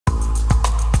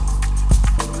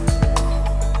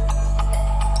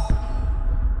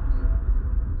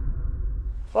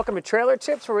Welcome to Trailer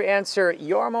Tips, where we answer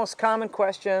your most common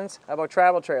questions about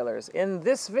travel trailers. In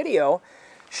this video,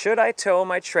 should I tow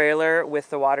my trailer with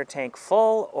the water tank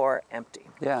full or empty?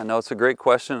 Yeah, no, it's a great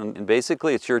question, and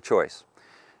basically it's your choice.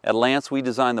 At Lance, we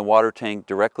designed the water tank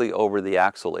directly over the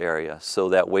axle area, so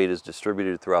that weight is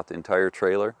distributed throughout the entire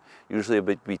trailer, usually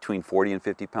between 40 and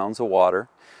 50 pounds of water.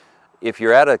 If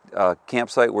you're at a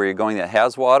campsite where you're going that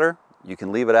has water, you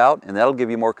can leave it out, and that'll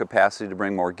give you more capacity to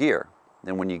bring more gear.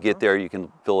 Then when you get there, you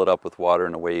can fill it up with water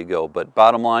and away you go. But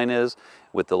bottom line is,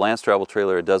 with the Lance travel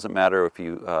trailer, it doesn't matter if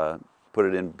you put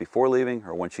it in before leaving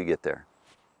or once you get there.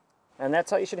 And that's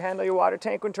how you should handle your water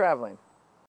tank when traveling.